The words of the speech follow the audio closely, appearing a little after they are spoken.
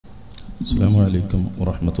السلام عليكم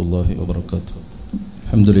ورحمة الله وبركاته.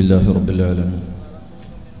 الحمد لله رب العالمين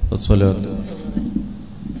والصلاة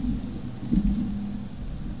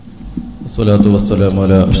والسلام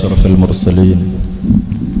على أشرف المرسلين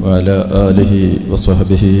وعلى آله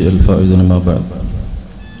وصحبه الفائزين ما بعد.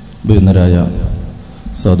 ബഹുമാന്യരായ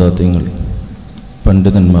സാദാത്യങ്ങൾ,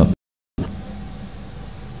 പണ്ഡിതന്മാർ,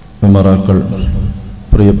 മെമ്പറാക്കൾ,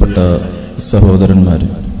 പ്രിയപ്പെട്ട സഹോദരന്മാർ,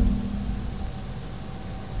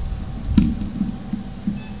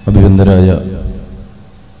 അഭിവന്ദരായ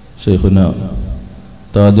ശൈഖുന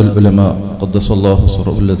താജുൽ ഉലമ ഖദ്ദസല്ലാഹു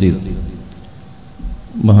സിറഹുൽ അസീസ്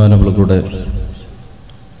മഹാനവറുകളുടെ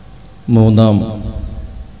 3ാം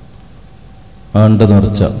ആണ്ട്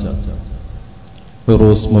നേർച്ച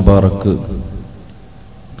ഉറൂസ് മുബാറക്ക്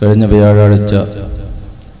കഴിഞ്ഞ വ്യാഴാഴ്ച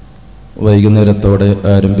വൈകുന്നേരത്തോടെ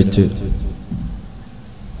ആരംഭിച്ച്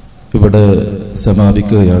ഇവിടെ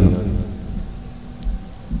സമാപിക്കുകയാണ്.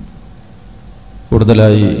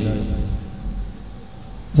 കൂടുതലായി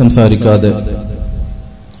സംസാരിക്കാതെ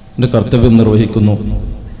എൻ്റെ കർത്തവ്യം നിർവഹിക്കുന്നു.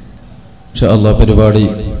 ഇൻഷാ അല്ലാഹ് പരിപാടി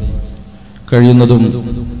കഴിയുന്നതും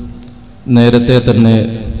നേരത്തെ തന്നെ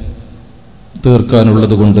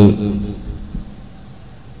തീർക്കാനുള്ളത് കൊണ്ട്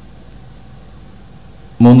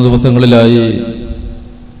 3 ദിവസങ്ങളിലായി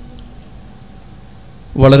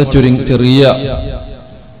വളരെ ചെറിയ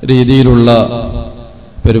രീതിയിലുള്ള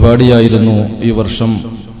പരിപാടിയായിരുന്നു ഈ വർഷം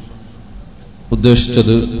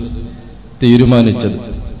ഉദ്ദേശിച്ചത്, തീരുമാനിച്ചത്.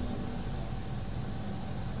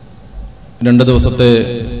 2 ദിവസത്തെ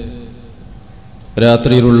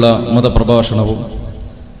രാത്രിയിലുള്ള മതപ്രഭാഷണവും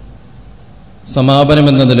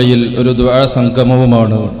സമാപനമെന്ന നിലയിൽ ഒരു ദുആ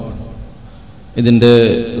സംഗമവുമാണ് ഇതിൻ്റെ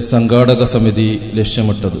സംഘാടക സമിതി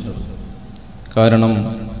ലക്ഷ്യമിട്ടത്. കാരണം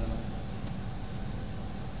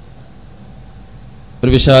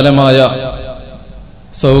ഒരു വിശാലമായ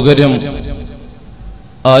സൗകര്യം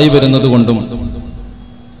ആയി വരുന്നതുകൊണ്ടും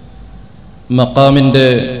മഖാമിൻ്റെ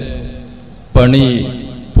പണി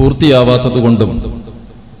പൂർത്തിയാവാത്തതുകൊണ്ടും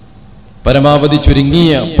പരമാവധി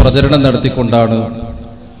ചുരുങ്ങിയ പ്രചരണം നടത്തിക്കൊണ്ടാണ്,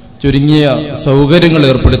 ചുരുങ്ങിയ സൗകര്യങ്ങൾ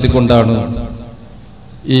ഏർപ്പെടുത്തിക്കൊണ്ടാണ്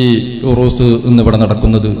ഈ ഉറൂസ് ഇന്നിവിടെ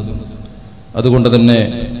നടക്കുന്നത്. അതുകൊണ്ട് തന്നെ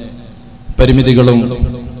പരിമിതികളും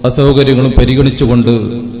അസൗകര്യങ്ങളും പരിഗണിച്ചുകൊണ്ട്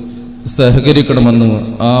സഹകരിക്കണമെന്ന്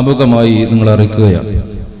ആമുഖമായി നിങ്ങൾ അറിയിക്കുകയാണ്.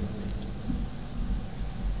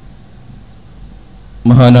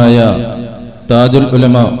 മഹാനായ താജുൽ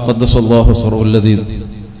ഉലമ ഖദ്ദസല്ലാഹു സിറഹുൽ അസീസ്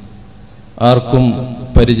ആർക്കും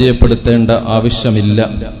പരിചയപ്പെടുത്തേണ്ട ആവശ്യമില്ല.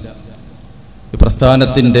 ഈ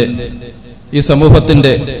പ്രസ്ഥാനത്തിൻ്റെ, ഈ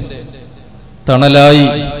സമൂഹത്തിൻ്റെ തണലായി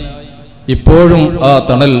ഇപ്പോഴും ആ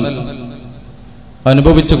തണൽ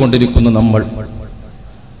അനുഭവിച്ചു കൊണ്ടിരിക്കുന്ന നമ്മൾ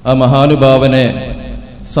ആ മഹാനുഭാവനെ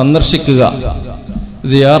സന്ദർശിക്കുക,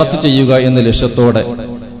 സിയാറത്ത് ചെയ്യുക എന്ന ലക്ഷ്യത്തോടെ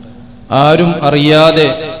ആരും അറിയാതെ,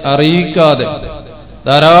 അറിയിക്കാതെ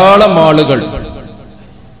ധാരാളം ആളുകൾ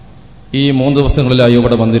ഈ 3 ദിവസങ്ങളിലായി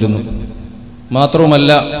ഇവിടെ വന്നിരുന്നു.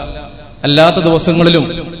 മാത്രവുമല്ല, അല്ലാത്ത ദിവസങ്ങളിലും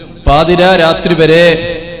പാതിരാ രാത്രി വരെ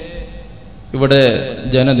ഇവിടെ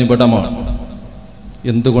ജനനിബിഡമാണ്.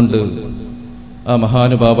 എന്തുകൊണ്ട്? ആ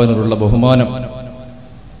മഹാനുഭാവനോടുള്ള ബഹുമാനം.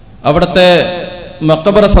 അവിടുത്തെ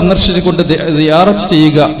മഖബറ സന്ദർശിച്ചുകൊണ്ട് സിയാറത്ത്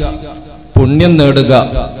ചെയ്യുക, പുണ്യം നേടുക,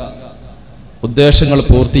 ഉദ്ദേശങ്ങൾ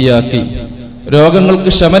പൂർത്തിയാക്കി,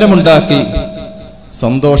 രോഗങ്ങൾക്ക് ശമനമുണ്ടാക്കി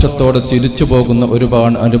സന്തോഷത്തോടെ തിരിച്ചു പോകുന്ന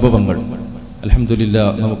ഒരുപാട് അനുഭവങ്ങൾ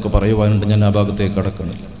അൽഹംദുലില്ലാഹ് നമുക്ക് പറയുവാനുണ്ട്. ഞാൻ ആ ഭാഗത്തേക്ക്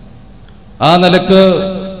കടക്കുന്നില്ല. ആ നിലക്ക്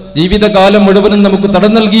ജീവിതകാലം മുഴുവനും നമുക്ക്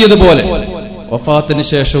തടം നൽകിയതുപോലെ വഫാത്തിന്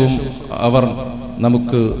ശേഷവും അവർ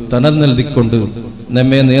നമുക്ക് തണൽ നൽകിക്കൊണ്ട്,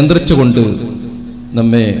 നമ്മെ നിയന്ത്രിച്ചുകൊണ്ട്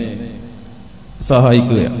നമ്മെ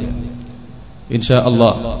സഹായിക്കുകയാണ്. ഇൻഷാ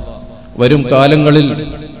അല്ലാഹ് വരും കാലങ്ങളിൽ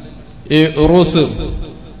ഈ ഉറൂസ്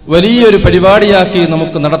വലിയൊരു പരിപാടിയാക്കി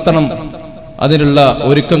നമുക്ക് നടത്തണം. അതിനുള്ള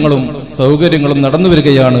ഒരുക്കങ്ങളും സൗകര്യങ്ങളും നടന്നു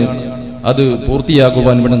വരികയാണ്. അത്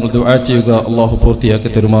പൂർത്തിയാക്കുവാൻ വേണ്ടി നിങ്ങൾ ദുആ ചെയ്യുക. അല്ലാഹു പൂർത്തിയാക്കി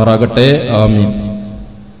തരുമാറാകട്ടെ. ആമീൻ.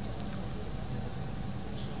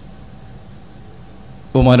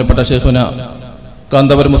 ബഹുമാനപ്പെട്ട ശൈഖുന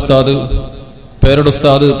കാന്തപുരം ഉസ്താദ്, പേരോട്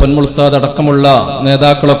ഉസ്താദ്, പൊന്മുൾ ഉസ്താദ് അടക്കമുള്ള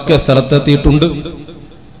നേതാക്കളൊക്കെ സ്ഥലത്തെത്തിയിട്ടുണ്ട്.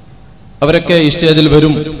 അവരൊക്കെ ഈ സ്റ്റേജിൽ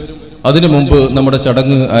വരും. അതിനു മുമ്പ് നമ്മുടെ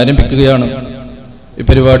ചടങ്ങ് ആരംഭിക്കുകയാണ്. ഈ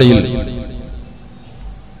പരിപാടിയിൽ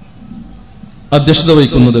അധ്യക്ഷത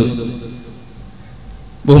വഹിക്കുന്നത്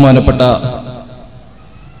ബഹുമാനപ്പെട്ട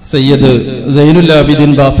സയ്യിദ് സൈനുൽ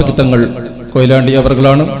ആബിദീൻ ബാഫഖി തങ്ങൾ കൊയിലാണ്ടി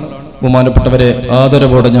അവർകളാണ്. ബഹുമാനപ്പെട്ടവരെ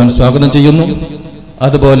ആദരവോടെ ഞാൻ സ്വാഗതം ചെയ്യുന്നു.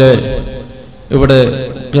 അതുപോലെ ഇവിടെ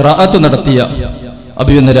ഖിറാഅത്ത് നടത്തിയ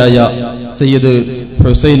അഭിനന്ദരായ സയ്യിദ്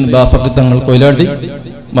ഹുസൈൻ ബാഫഖി തങ്ങൾ കൊയിലാണ്ടി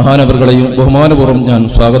മഹാനവറുകളെയും ബഹുമാനപൂർവ്വം ഞാൻ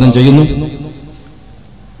സ്വാഗതം ചെയ്യുന്നു.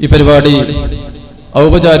 ഈ പരിപാടി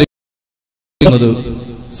ഔപചാരിക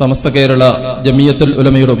സമസ്ത കേരള ജമിയത്തുൽ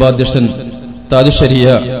ഉലമയുടെ ഉപാധ്യക്ഷൻ താജുൽ ശരിയ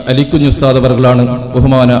അലിക്കുഞ്ഞ് ഉസ്താദ് അവർകളാണ്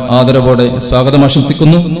ബഹുമാന ആദരവോടെ സ്വാഗതം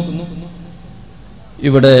ആശംസിക്കുന്നു.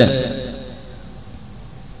 ഇവിടെ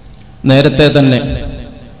നേരത്തെ തന്നെ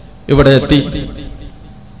ഇവിടെ എത്തി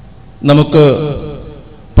നമുക്ക്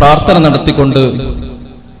പ്രാർത്ഥന നടത്തിക്കൊണ്ട്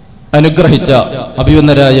അനുഗ്രഹിച്ച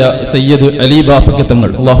അഭിവന്ദരായ സയ്യിദ് അലി ബാഫക്കി തങ്ങൾ,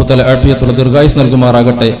 അല്ലാഹു തആല ആഫിയത്തുള്ള ദീർഘായുസ്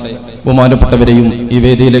നൽകുമാറാകട്ടെ. ബഹുമാനപ്പെട്ടവരെയും ഈ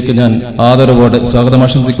വേദിയിലേക്ക് ഞാൻ ആദരവോടെ സ്വാഗതം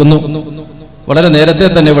ആശംസിക്കുന്നു. വളരെ നേരത്തെ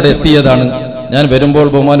തന്നെ ഇവിടെ എത്തിയതാണ്. ഞാൻ വരുമ്പോൾ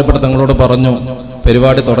ബഹുമാനപ്പെട്ട തങ്ങളോട് പറഞ്ഞു,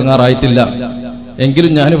 പരിപാടി തുടങ്ങാറായിട്ടില്ല,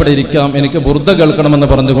 എങ്കിലും ഞാനിവിടെ ഇരിക്കാം, എനിക്ക് ബുർദ കേൾക്കണമെന്ന്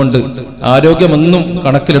പറഞ്ഞുകൊണ്ട് ആരോഗ്യമൊന്നും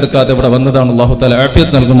കണക്കിലെടുക്കാതെ ഇവിടെ വന്നതാണ്. അല്ലാഹു തആല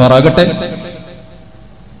ആഫിയത്ത് നൽകുമാറാകട്ടെ.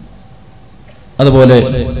 അതുപോലെ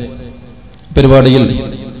പരിപാടിയിൽ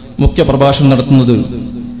മുഖ്യ പ്രഭാഷണം നടത്തുന്നത്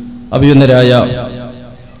അഭിവന്ദരായ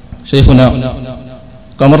ശൈഖുന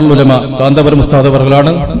ഖമറുൽ ഉലമ കാന്തപുരം ഉസ്താദ്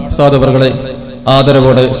അവർകളാണ്. ഉസ്താദ് അവർകളെ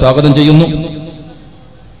ആദരവോടെ സ്വാഗതം ചെയ്യുന്നു.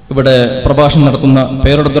 ഇവിടെ പ്രഭാഷണം നടത്തുന്ന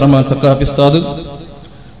പേരോട് അബ്ദുറഹ്മാൻ സഖാഫി ഉസ്താദ്,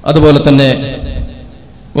 അതുപോലെ തന്നെ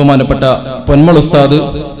ബഹുമാനപ്പെട്ട പൊന്മൾ ഉസ്താദ്,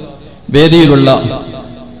 വേദിയിലുള്ള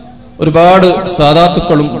ഒരുപാട്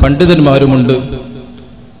സാദാത്തുക്കളും പണ്ഡിതന്മാരുമുണ്ട്.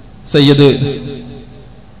 സയ്യിദ്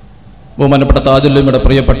ബഹുമാനപ്പെട്ട താജുല്ലുമയുടെ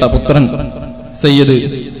പ്രിയപ്പെട്ട പുത്രൻ സയ്യിദ്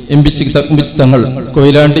എംബിച്ചി തങ്ങൾ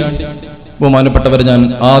കൊയിലാണ്ടി, ബഹുമാനപ്പെട്ടവരെ ഞാൻ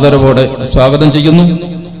ആദരവോടെ സ്വാഗതം ചെയ്യുന്നു.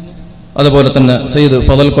 അതുപോലെ തന്നെ സയ്യിദ്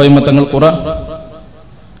ഫളൽ കോയിമ തങ്ങൾ ഖുറ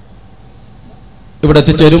ഇവിടെ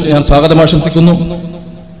എത്തിച്ചേരും, ഞാൻ സ്വാഗതം ആശംസിക്കുന്നു.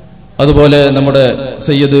 അതുപോലെ നമ്മുടെ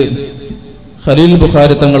സയ്യിദ് ഖലീൽ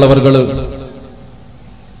ബുഖാരി തങ്ങൾ അവർകൾ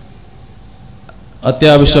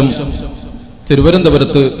അത്യാവശ്യം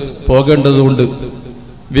തിരുവനന്തപുരത്ത് പോകേണ്ടതുകൊണ്ട്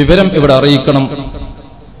വിവരം ഇവിടെ അറിയിക്കണം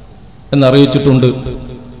എന്നറിയിച്ചിട്ടുണ്ട്.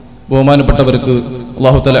 ബഹുമാനപ്പെട്ടവർക്ക്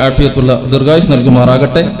അല്ലാഹു തആല ആഫിയത്തുള്ള ദീർഘായുസ്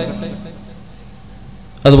നൽകുമാറാകട്ടെ.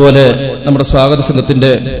 അതുപോലെ നമ്മുടെ സ്വാഗത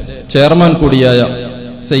സംഘത്തിന്റെ ചെയർമാൻ കൂടിയായ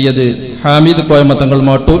സയ്യിദ് ഹാമിദ് കോയമ്മ തങ്ങൾ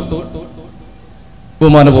മാട്ടൂർ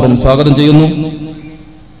ബഹുമാനപൂർവ്വം സ്വാഗതം ചെയ്യുന്നു.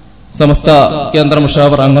 സമസ്ത കേന്ദ്ര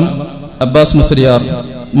മുഷാവർ അംഗം അബ്ബാസ് മുസ്ലിയാർ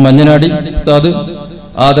മഞ്ഞനാടി ഉസ്താദ്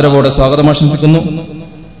ആദരവോടെ സ്വാഗതം ആശംസിക്കുന്നു.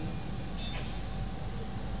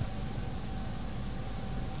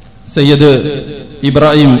 സയ്യിദ്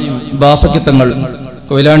ഇബ്രാഹിം ബാഫക്കി തങ്ങൾ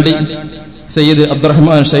കൊയിലാണ്ടി, സയ്യിദ്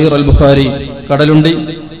അബ്ദുറഹ്മാൻ ഷൈർ അൽ Bukhari Kadalundi,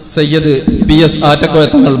 Sayyid PS Attakoya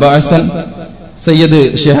Thangal Bahasan, Sayyid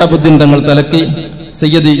Shihabuddin Thangal തലക്കി,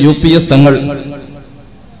 Sayyid UPS Thangal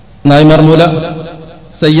നായ്മർമൂല,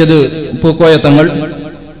 Sayyid Pookoya Thangal,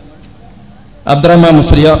 Abdurahman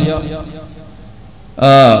Musliyar,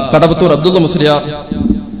 Kadavathur Abdulla Musliyar,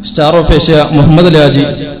 star of Asia Muhammad Laji,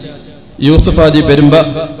 Yusuf Haji Perumba,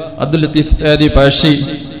 Abdul Latheef സയാദി പാഷി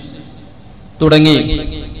തുടങ്ങി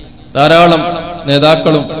ധാരാളം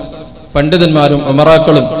നേതാക്കളും പണ്ഡിതന്മാരും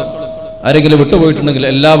ഉമറാക്കളും ആരെങ്കിലും വിട്ടുപോയിട്ടുണ്ടെങ്കിൽ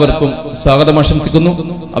എല്ലാവർക്കും സ്വാഗതം ആശംസിക്കുന്നു.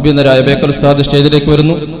 അഭിനന്ദരായ ബേക്കൽ ഉസ്താദ് സ്റ്റേജിലേക്ക്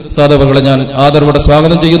വരുന്നു. ഉസ്താദ് അവകളെ ഞാൻ ആദരവോടെ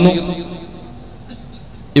സ്വാഗതം ചെയ്യുന്നു.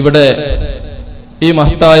 ഇവിടെ ഈ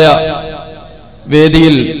മഹത്തായ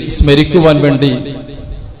വേദിയിൽ സ്മരിക്കുവാൻ വേണ്ടി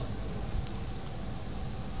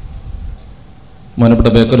ബഹുമാനപ്പെട്ട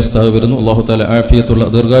ബേക്കൽ ഉസ്താദ് വരുന്നു. അല്ലാഹു തആല ആഫിയത്തുള്ള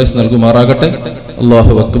ദീർഘായുസ് നൽകുമാറാകട്ടെ.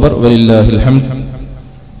 അല്ലാഹു അക്ബർ വലില്ലാഹിൽ ഹംദ്.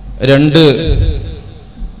 രണ്ട്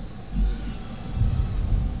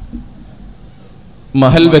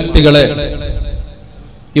മഹൽ വ്യക്തികളെ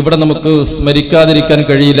ഇവിടെ നമുക്ക് സ്മരിക്കാതിരിക്കാൻ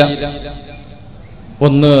കഴിയില്ല.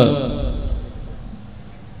 ഒന്ന്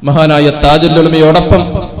മഹാനായ താജുൽ ഉലമയോടൊപ്പം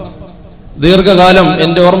ദീർഘകാലം,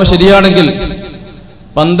 എന്റെ ഓർമ്മ ശരിയാണെങ്കിൽ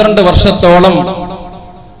 12 വർഷത്തോളം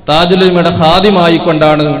താജുൽ ഉലമയുടെ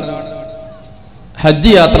ഖാദിമായിക്കൊണ്ടാണ്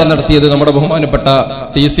ഹജ്ജ് യാത്ര നടത്തിയത് നമ്മുടെ ബഹുമാനപ്പെട്ട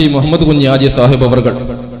TC മുഹമ്മദ് കുഞ്ഞി ഹാജി സാഹിബ് അവർകൾ.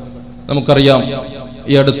 നമുക്കറിയാം,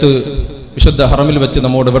 ഈ അടുത്ത് വിശുദ്ധ ഹറമിൽ വെച്ച്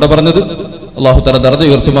നമ്മോട് വിട പറഞ്ഞത്. അല്ലാഹു തആല ദർജ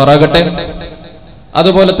ഉയർത്തുമാറാകട്ടെ.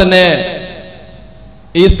 അതുപോലെ തന്നെ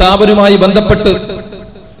ഈ സ്ഥാപനവുമായി ബന്ധപ്പെട്ട്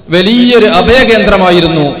വലിയൊരു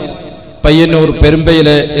അഭയകേന്ദ്രമായിരുന്നു പയ്യന്നൂർ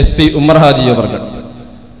പെരുമ്പയിലെ SP ഉമർ ഹാജി അവർകൾ.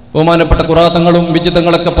 ബഹുമാനപ്പെട്ട ഖുറാത്തങ്ങളും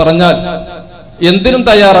വിജിതങ്ങളൊക്കെ പറഞ്ഞാൽ എന്തിനും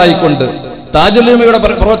തയ്യാറായിക്കൊണ്ട് താജുൽ ഉലമയുടെ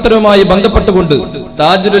പ്രവർത്തനവുമായി ബന്ധപ്പെട്ടുകൊണ്ട്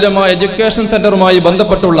താജുൽ ഉലമ എഡ്യൂക്കേഷൻ സെന്ററുമായി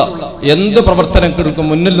ബന്ധപ്പെട്ടുള്ള എന്ത് പ്രവർത്തനങ്ങൾക്കും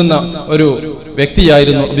മുന്നിൽ നിന്ന ഒരു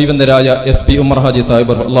വ്യക്തിയായിരുന്നു അഭിവന്ദരായ SP ഉമർ ഹാജി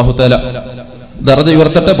സാഹിബ്. അല്ലാഹു തആല ദർജ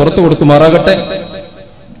ഉയർത്തട്ടെ, പുറത്തു കൊടുക്കുമാറാകട്ടെ.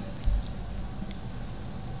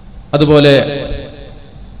 അതുപോലെ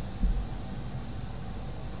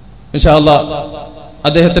ഇൻഷാ അല്ലാഹ്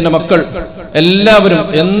അദ്ദേഹത്തിന്റെ മക്കൾ എല്ലാവരും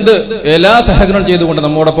എല്ലാ സഹകരണം ചെയ്തുകൊണ്ട്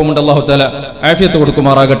നമ്മോടൊപ്പം ഉണ്ട്. അല്ലാഹു തആല ആഫിയത്ത്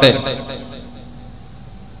കൊടുക്കുമാറാകട്ടെ.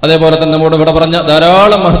 അതേപോലെ തന്നെ നമ്മോട് ഇവിടെ പറഞ്ഞ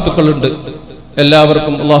ധാരാളം മഹത്തുക്കളുണ്ട്.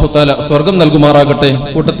 എല്ലാവർക്കും അല്ലാഹു തആല സ്വർഗം നൽകുമാറാകട്ടെ.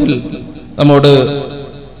 കൂട്ടത്തിൽ നമ്മോട്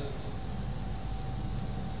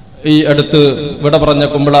ഈ അടുത്ത് വിട പറഞ്ഞ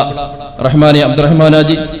കുമ്പള റഹ്മാനി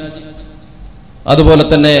അബ്ദുറഹ്മാനാജി, അതുപോലെ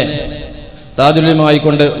തന്നെ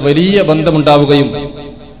താജുലുമായിക്കൊണ്ട് വലിയ ബന്ധമുണ്ടാവുകയും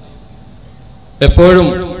എപ്പോഴും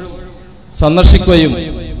സന്ദർശിക്കുകയും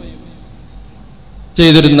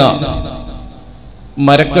ചെയ്തിരുന്ന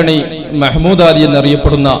മരക്കണി മെഹ്മൂദാദി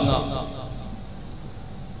എന്നറിയപ്പെടുന്ന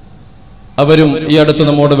അവരും ഈ അടുത്ത്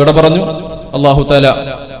നമ്മോട് വിട പറഞ്ഞു. അല്ലാഹു തആല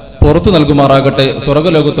പുറത്തു നൽകുമാറാകട്ടെ,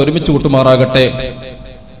 സ്വർഗ്ഗലോകത്ത് ഒരുമിച്ച് കൂട്ടുമാറാകട്ടെ.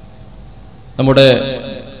 നമ്മുടെ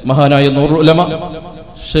മഹാനായ നൂറുൽ ഉലമ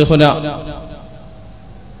ഷെയ്ഖുന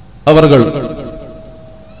അവർകൾ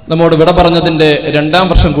നമ്മോട് വിട പറഞ്ഞതിന്റെ 2ാം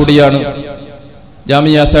വർഷം കൂടിയാണ്.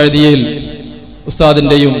 ജാമിയ സഅദിയയിൽ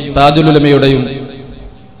ഉസ്താദിന്റെയും താജുൽ ഉലമയുടെയും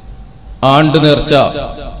ആണ്ട് നേർച്ച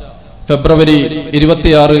ഫെബ്രുവരി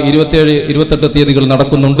 26, 27, 28 തീയതികൾ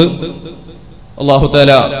നടക്കുന്നുണ്ട്. അല്ലാഹു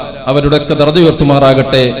തആല അവരുടെയൊക്കെ ദർജ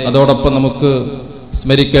ഉയർത്തുമാറാകട്ടെ. അതോടൊപ്പം നമുക്ക്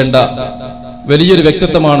സ്മരിക്കേണ്ട വലിയൊരു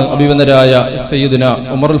വ്യക്തിത്വമാണ് അഭിവന്ദരായ സയ്യിദുന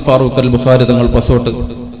ഉമറുൽ ഫാറൂഖ് അൽ ബുഖാരി തങ്ങൾ പസോട്ട്.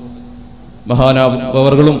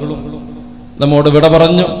 മഹാനവറുകളും നമ്മോട് വിട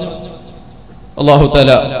പറഞ്ഞു. അല്ലാഹു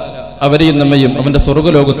തആല അവരെയും നമ്മയും അവന്റെ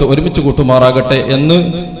സ്വർഗ്ഗലോകത്ത് ഒരുമിച്ച് കൂട്ടുമാറാകട്ടെ എന്ന്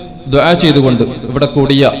ദുആ ചെയ്തുകൊണ്ട് ഇവിടെ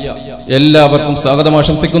കൂടിയ എല്ലാവർക്കും സ്വാഗതം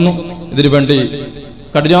ആശംസിക്കുന്നു. ഇതിനുവേണ്ടി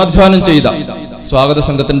കഠിനാധ്വാനം ചെയ്ത സ്വാഗത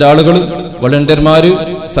സംഘത്തിന്റെ ആളുകൾ, വളണ്ടിയർമാര്,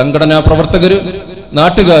 സംഘടനാ പ്രവർത്തകര്,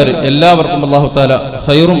 നാട്ടുകാര് എല്ലാവർക്കും അല്ലാഹു തആല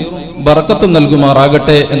ഖൈറും ബറക്കത്തും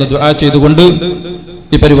നൽകുമാറാകട്ടെ എന്ന് ദുആ ചെയ്തുകൊണ്ട്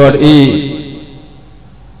ഈ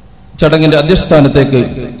ചടങ്ങിന്റെ അധ്യക്ഷസ്ഥാനത്തേക്ക്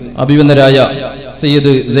അഭിവന്ദരായ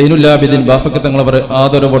സയ്യിദ് സൈനുൽ ആബിദീൻ ബാഫക്കി തങ്ങൾ അവരെ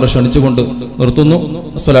ആദരവോടെ ക്ഷണിച്ചുകൊണ്ട് നിർത്തുന്നു.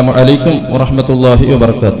 അസ്സലാമു അലൈക്കും വറഹ്മത്തുള്ളാഹി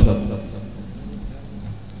വബറകാതുഹു.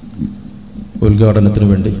 ഉദ്ഘാടനത്തിന്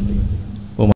വേണ്ടി